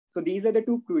So these are the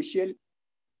two crucial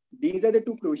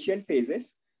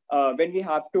phases when we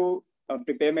have to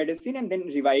prepare medicine and then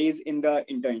revise in the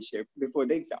internship before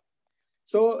the exam.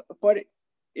 So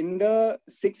in the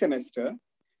sixth semester,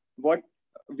 what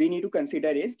we need to consider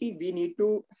is that we need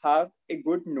to have a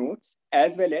good notes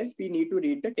as well as we need to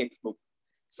read the textbook.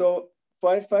 So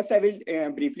first I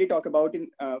will briefly talk about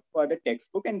for the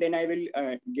textbook, and then I will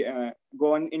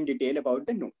go on in detail about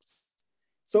the notes.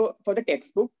 So for the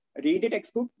textbook, read a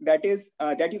textbook that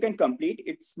you can complete.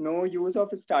 It's no use of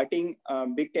starting a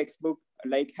big textbook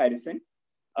like Harrison.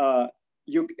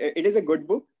 It is a good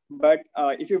book, but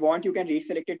if you want, you can read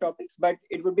selected topics. But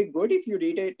it would be good if you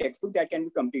read a textbook that can be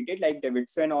completed, like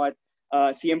Davidson or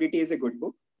CMDT is a good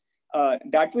book.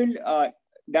 That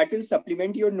will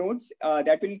supplement your notes.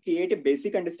 That will create a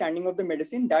basic understanding of the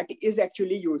medicine that is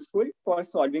actually useful for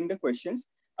solving the questions.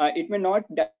 It may not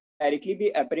directly be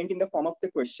apparent in the form of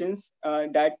the questions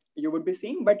that you would be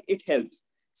seeing, but it helps.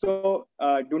 So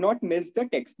do not miss the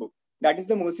textbook. That is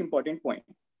the most important point.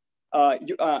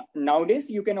 Nowadays,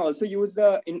 you can also use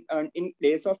in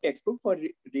place of textbook for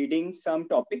reading some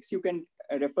topics. You can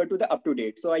refer to the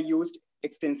up-to-date. So I used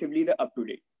extensively the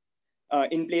up-to-date.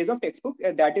 In place of textbook,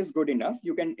 that is good enough.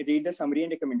 You can read the summary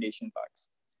and recommendation parts.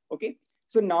 Okay.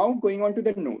 So now going on to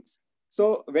the notes.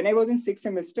 So when I was in sixth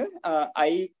semester,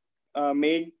 I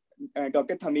made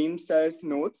Dr. Thamim sir's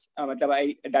notes.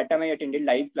 That time I attended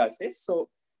live classes. So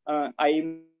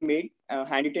I made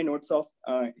handwritten notes of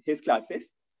his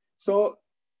classes. So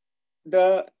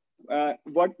the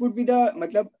what would be the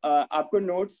आपको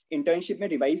notes internship में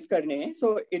revise करने हैं.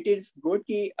 So it is good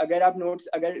कि अगर आप notes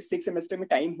अगर 6 semester में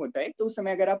time होता है तो उस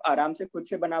समय अगर आप आराम से खुद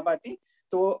से बना पाते हैं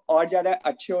तो और ज़्यादा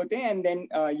अच्छे होते हैं, and then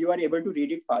you are able to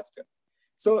read it faster.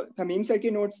 So Thamim sir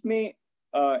के notes में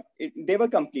they were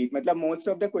complete. Most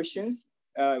of the questions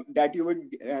that you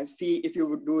would see if you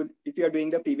are doing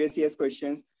the previous year's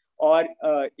questions, or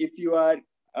if you are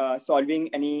solving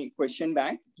any question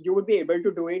bank, you would be able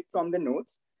to do it from the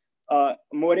notes.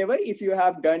 Moreover, if you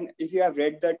have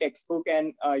read the textbook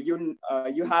and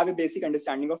you have a basic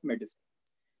understanding of medicine,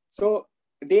 so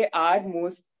they are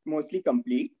mostly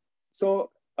complete.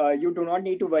 So you do not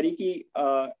need to worry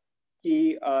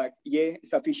कि ये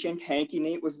sufficient है कि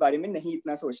नहीं, उस बारे में नहीं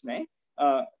इतना सोचना है,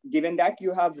 given that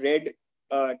you have read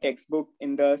textbook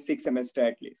in the sixth semester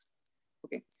at least.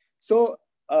 Okay, so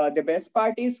the best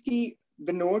part is कि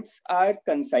the notes are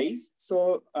concise.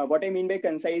 So what I mean by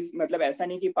concise, मतलब ऐसा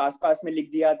नहीं कि पास में लिख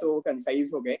दिया तो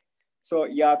concise हो गए. So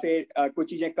या फिर कुछ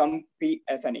चीजें कम थी,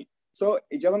 ऐसा नहीं. So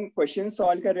जब हम question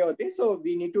solve कर रहे होते, so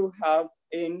we need to have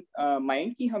in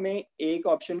mind कि हमें एक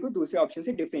option को दूसरे option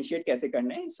से differentiate कैसे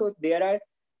करना है. So there are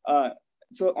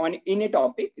so in a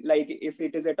topic, like if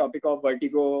it is a topic of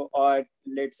vertigo or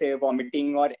let's say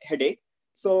vomiting or headache,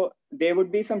 so there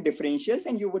would be some differentials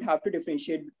and you would have to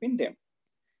differentiate between them.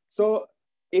 So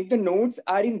if the notes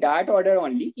are in that order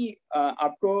only कि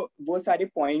आपको वो सारे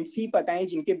points ही पता हैं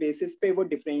जिनके basis पे वो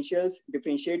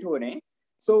differentiate हो रहे हैं,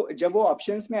 so जब वो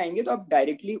options में आएंगे तो आप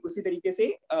directly उसी तरीके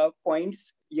से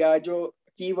points या जो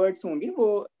keywords होंगे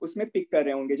वो उसमें pick कर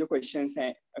रहे होंगे जो questions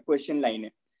हैं, question line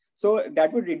है. So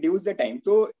that would reduce the time.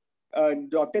 तो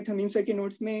Dr. Thamim sir के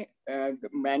notes में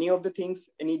many of the things,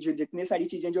 यानी जो जितने सारी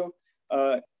चीजें जो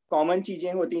common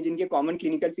चीजें होती हैं जिनके common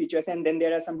clinical features and then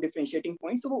there are some differentiating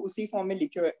points, so वो उसी form में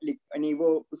यानी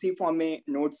वो उसी form में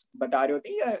notes बता रहे होते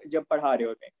हैं या जब पढ़ा रहे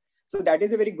होते हैं. So that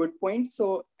is a very good point.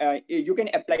 So you can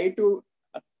apply it to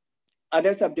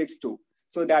other subjects too.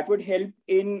 So that would help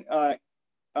in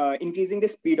increasing the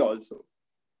speed also.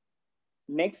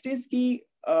 Next is कि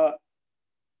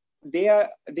they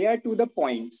are to the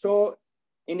point. So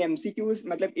in MCQs,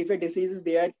 if a disease is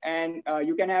there and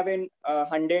you can have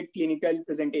 100 clinical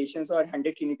presentations or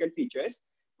 100 clinical features,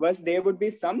 but there would be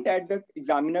some that the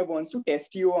examiner wants to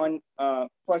test you on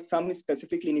for some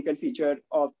specific clinical feature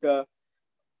of the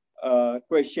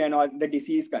question or the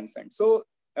disease concerned. So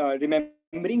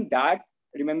remembering that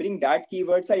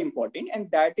keywords are important,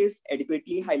 and that is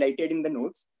adequately highlighted in the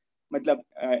notes.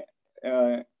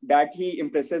 That he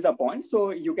impresses upon,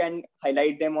 so you can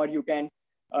highlight them or you can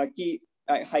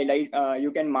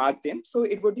you can mark them, so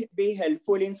it would be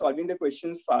helpful in solving the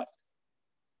questions fast.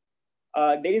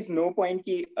 There is no point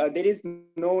there is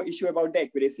no issue about the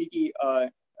accuracy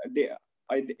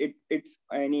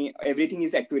everything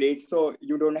is accurate, so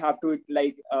you don't have to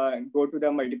go to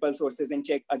the multiple sources and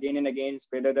check again and again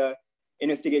whether the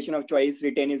investigation of choice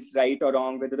written is right or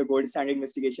wrong, whether the gold standard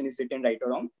investigation is written right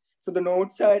or wrong. So the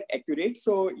notes are accurate,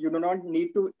 so you do not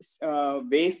need to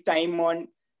waste time on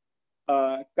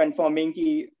confirming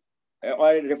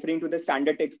or referring to the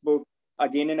standard textbook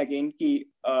again and again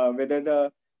whether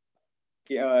the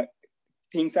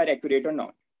things are accurate or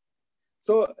not.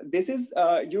 So this is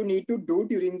you need to do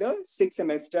during the sixth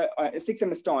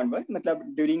semester onward,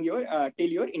 matlab during your till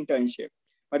your internship.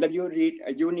 Matlab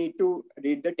you need to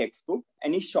read the textbook,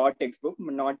 any short textbook,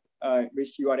 not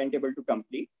which you aren't able to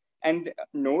complete, and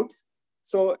notes.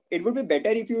 So it would be better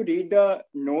if you read the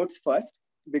notes first,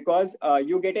 because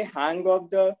you get a hang of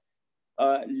the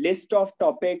list of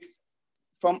topics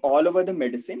from all over the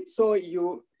medicine. So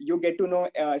you get to know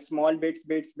small bits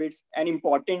and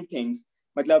important things,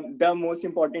 matlab the most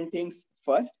important things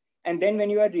first, and then when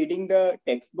you are reading the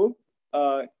textbook,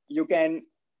 you can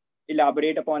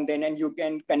elaborate upon them and you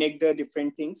can connect the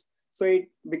different things. So it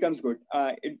becomes good.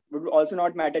 It would also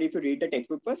not matter if you read the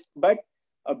textbook first, but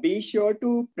be sure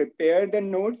to prepare the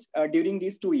notes during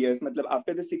these 2 years. Matlab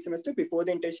after the sixth semester, before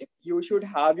the internship, you should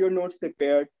have your notes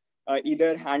prepared,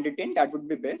 either handwritten, that would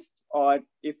be best, or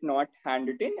if not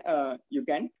handwritten, you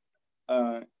can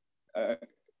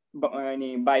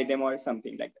buy them or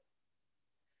something like that.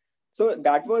 So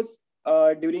that was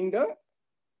during the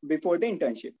before the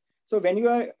internship. So when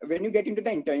you get into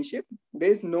the internship,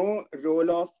 there is no role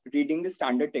of reading the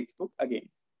standard textbook again.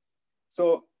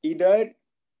 So either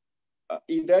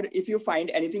if you find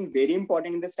anything very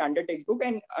important in the standard textbook,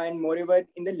 and moreover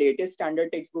in the latest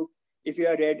standard textbook, if you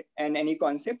have read any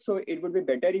concept, so it would be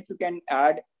better if you can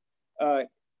add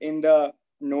in the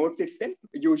notes itself.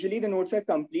 Usually the notes are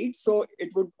complete, so it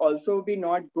would also be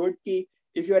not good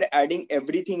if you are adding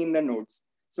everything in the notes.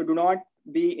 So do not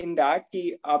be in that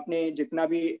कि आपने जितना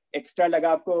भी extra लगा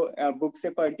आपको book से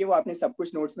पढ़ के वो आपने सब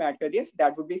कुछ notes में add कर दिया.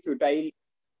 That would be futile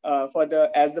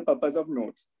as the purpose of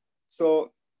notes.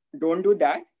 So don't do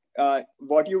that.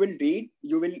 What you will read,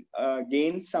 you will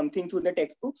gain something through the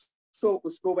textbooks. So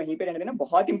उसको वहीं पे रहने देना.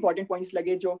 बहुत important points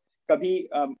लगे जो कभी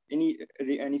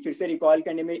फिर से recall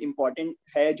करने में important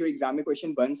है, जो exam में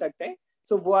question बन सकता है,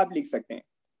 so वो आप लिख सकते हैं.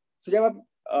 So जब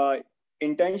आप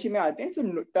इंटर्नशिप में आते हैं,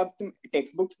 तो तब तुम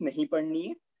टेक्स्ट बुक्स नहीं पढ़नी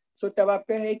है. सो तब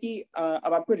आपका है कि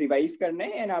अब आपको रिवाइज करना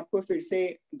है, एंड आपको फिर से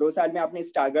 2 साल में आपने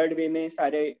स्टागर्ड वे में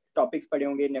सारे टॉपिक्स पढ़े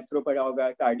होंगे, नेफ्रो पढ़ा होगा,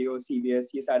 कार्डियो,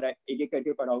 सीवीएस, ये सारा एक एक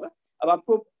करके पढ़ा होगा. अब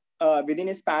आपको with in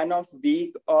A span of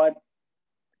week और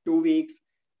 2 weeks,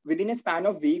 within a span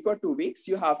of week or 2 weeks,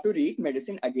 you have to read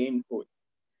medicine again whole.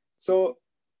 So,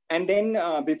 and then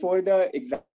before the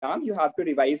exam, you have to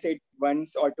revise it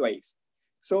once or twice.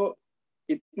 So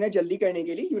इतना जल्दी करने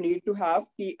के लिए you need to have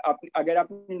कि अगर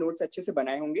आपने notes अच्छे से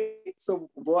बनाए होंगे, so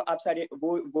वो आप सारे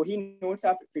वही नोट्स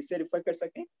आप फिर से रेफर कर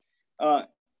सकते हैं.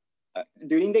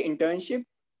 ड्यूरिंग द इंटर्नशिप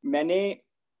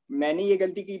मैंने ये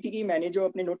गलती की थी कि मैंने जो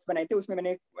अपने नोट्स बनाए थे उसमें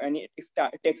मैंने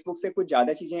टेक्स्ट बुक से कुछ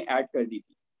ज्यादा चीजें ऐड कर दी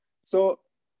थी.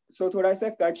 सो थोड़ा सा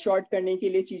कट शॉर्ट करने के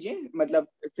लिए चीजें, मतलब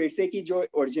फिर से कि जो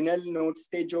ओरिजिनल नोट्स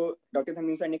थे जो डॉक्टर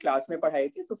थमीम सर ने क्लास में पढ़ाए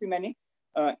थे, तो फिर मैंने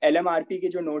LMRP के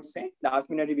जो नोट्स हैं,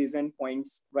 लास्ट मिनट रिवीजन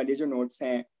पॉइंट्स वाले जो नोट्स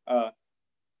हैं,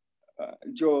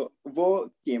 जो वो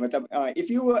किए. मतलब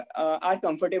इफ यू आर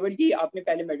कंफर्टेबल कि आपने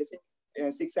पहले मेडिसिन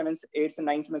 6, 7, 8,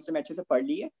 9 सेमेस्टर में अच्छे से पढ़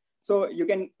ली है, so you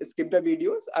can skip the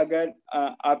videos. अगर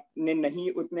आपने नहीं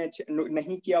उतने अच्छे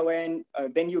नहीं किया हुआ है,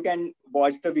 then you can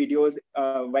watch the videos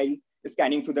while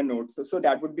scanning through the notes. So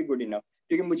that would be good enough,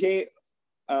 क्योंकि मुझे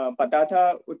पता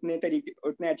था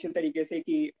उतने अच्छे तरीके से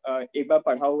कि एक बार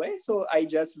पढ़ा हुआ है. सो I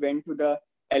just went to the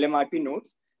LMRP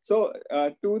notes. So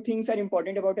 2 things are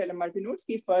important about LMRP notes.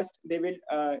 Ki first,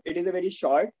 it is a very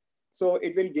short, so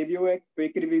it will give you a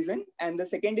quick revision. And the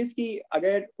second is कि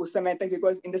अगर उस समय तक,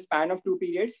 because in the span of 2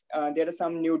 periods, there are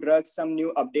some new drugs, some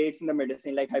new updates in the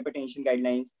medicine, like hypertension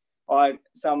guidelines or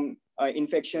some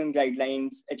infection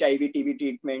guidelines, HIV, TB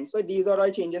treatment. So these are all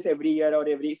changes every year or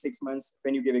every 6 months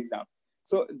when you give exam.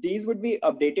 So these would be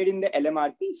updated in the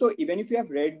LMRP. So even if you have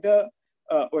read the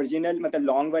original, मतलब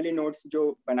long वाले notes जो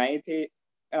बनाए थे,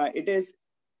 it is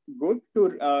good to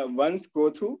once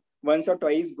or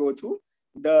twice go through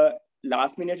the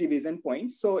last minute revision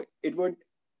points. So it would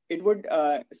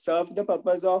serve the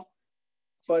purpose of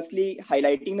firstly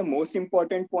highlighting the most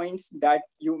important points that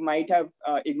you might have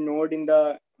ignored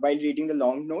while reading the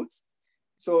long notes.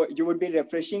 So you would be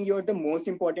refreshing the most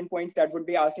important points that would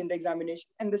be asked in the examination.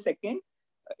 And the second,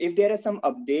 if there are some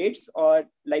updates or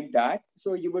like that,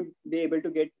 so you would be able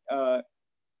to get,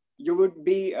 you would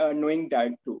be knowing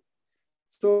that too.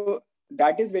 So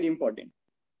that is very important.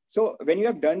 So when you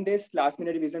have done this last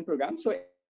minute revision program, so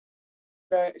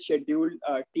the schedule,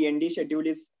 TND schedule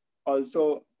is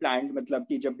also planned, मतलब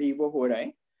कि जब भी वो हो रहा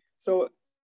है. So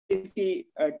इसकी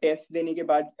test देने के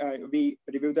बाद we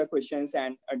review the questions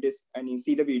and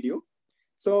see the video.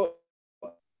 So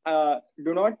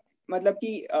do not, मतलब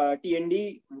कि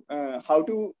TND, how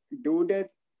to do the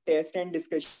test and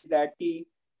discussions, that कि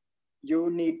you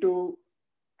need to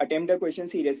attempt the question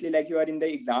seriously, like you are in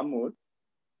the exam mode,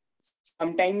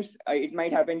 sometimes it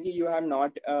might happen that you have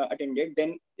not attended.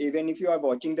 Then even if you are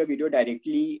watching the video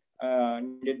directly,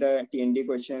 did the TND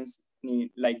questions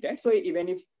like that. So even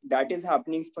if that is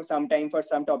happening for some time, for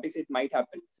some topics, it might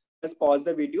happen. Just pause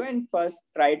the video and first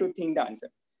try to think the answer.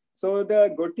 So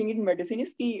the good thing in medicine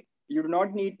is that you do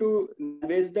not need to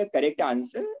always the correct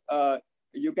answer.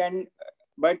 You can,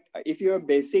 but if your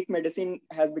basic medicine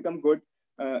has become good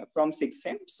from 6th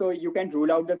sem, so you can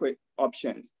rule out the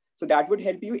options. So that would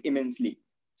help you immensely.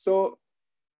 So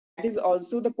that is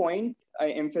also the point I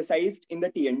emphasized in the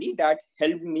TND that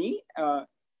helped me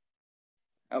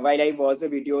while I watched the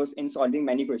videos in solving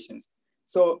many questions.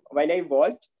 So while I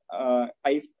watched,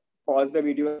 I paused the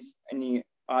videos and he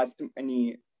asked and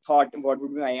he thought what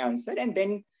would be my answer, and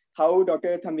then how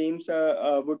Dr. Thamim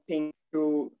would think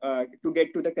to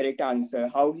get to the correct answer,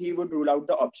 how he would rule out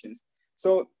the options.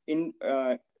 So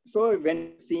so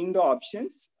when seeing the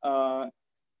options,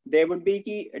 there would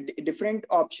be different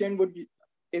option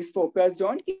is focused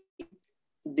on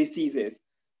diseases.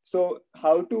 So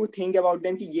how to think about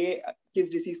them कि ये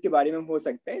किस disease के बारे में हो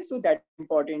सकता है. So that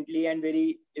importantly and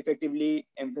very effectively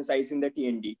emphasized in the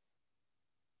TND.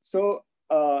 So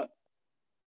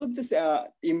this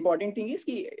important thing is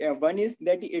one is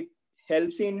that it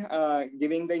helps in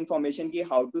giving the information ki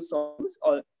how to solve,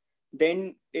 or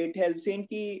then it helps in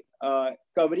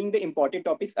covering the important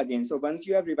topics again. So once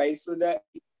you have revised through the,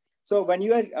 so when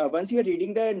you are once you are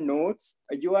reading the notes,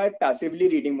 you are passively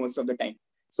reading most of the time.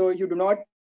 So you do not,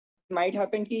 might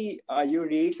happen ki you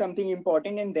read something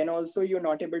important and then also you're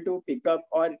not able to pick up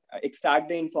or extract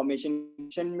the information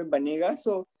में बनेगा.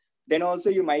 So then also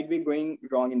you might be going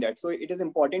wrong in that. So it is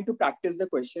important to practice the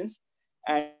questions,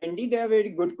 and indeed they are very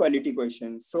good quality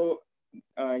questions. So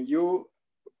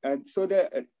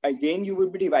again you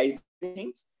would be revising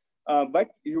things, but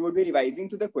you would be revising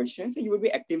to the questions and you would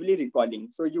be actively recalling.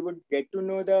 So you would get to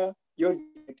know your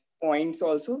points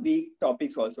also, weak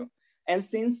topics also. And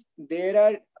since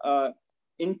there are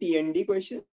in TND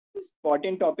questions,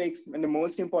 important topics and the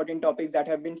most important topics that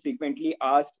have been frequently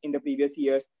asked in the previous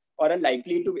years, or are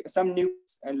likely to be some new,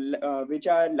 which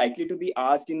are likely to be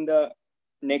asked in the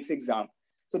next exam.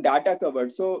 So that are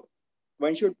covered. So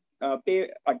one should pay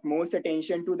utmost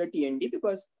attention to the TND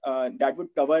because that would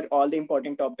cover all the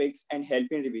important topics and help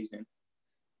in revision.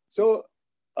 So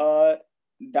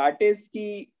that is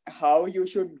how you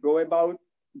should go about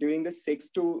during the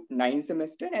 6th to 9th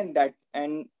semester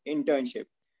and internship.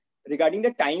 Regarding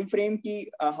the time frame,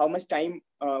 how much time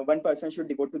one person should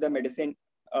devote to the medicine,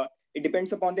 it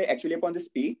depends upon the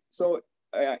speed. So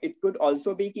it could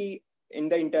also be in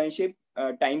the internship,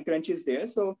 time crunch is there.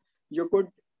 So you could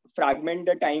fragment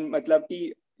the time, मतलब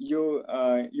कि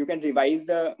you can revise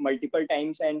the multiple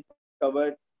times and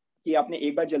cover कि आपने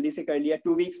एक बार जल्दी से कर लिया.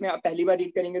 2 weeks में आप पहली बार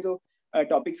रीड करेंगे तो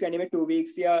टॉपिक्स करने में 2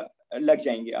 weeks या लग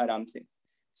जाएंगे आराम से.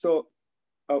 So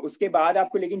उसके बाद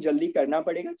आपको लेकिन जल्दी करना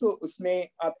पड़ेगा. तो उसमें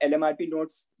आप LMRP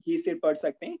नोट्स ही सिर्फ पढ़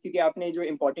सकते हैं क्योंकि आपने जो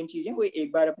इंपॉर्टेंट चीजें वो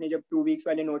एक बार अपने जब 2 weeks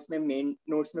वाले नोट्स में मेन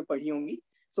नोट्स में पढ़ी होंगी,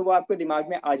 so वो आपको दिमाग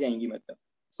में आ जाएंगी. मतलब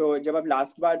सो जब आप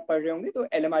लास्ट बार पढ़ रहे होंगे तो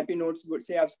LMRP नोट्स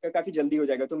से आपका काफी जल्दी हो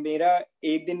जाएगा. तो मेरा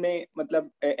एक दिन में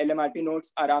मतलब LMRP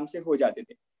नोट्स आराम से हो जाते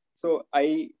थे. सो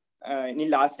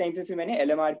लास्ट टाइम पे फिर मैंने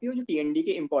LMRP और जो TND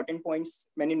के इंपॉर्टेंट पॉइंट्स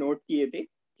मैंने नोट किए थे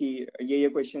कि ये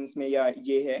क्वेश्चंस में या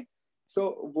ये है, सो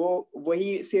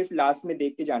वही सिर्फ लास्ट में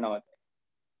देख के जाना होता है.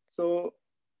 सो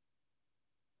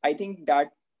I think that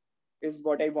is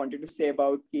what I wanted to say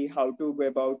about how to go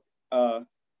about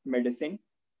medicine.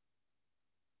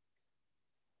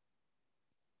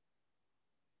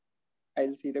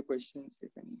 I'll see the questions if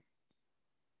any.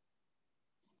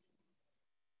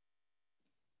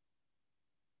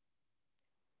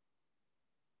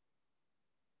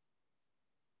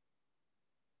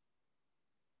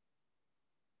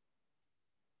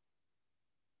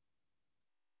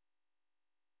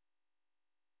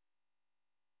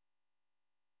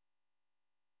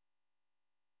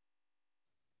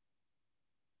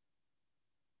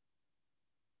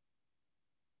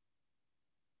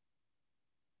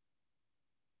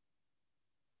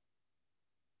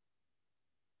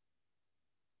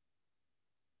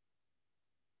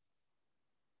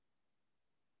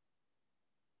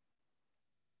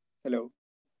 Hello.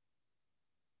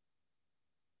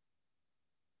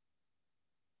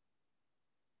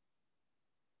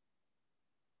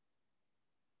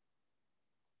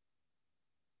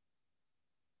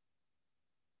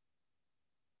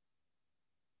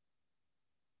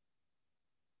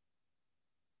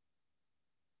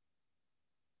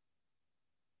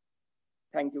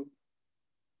 Thank you.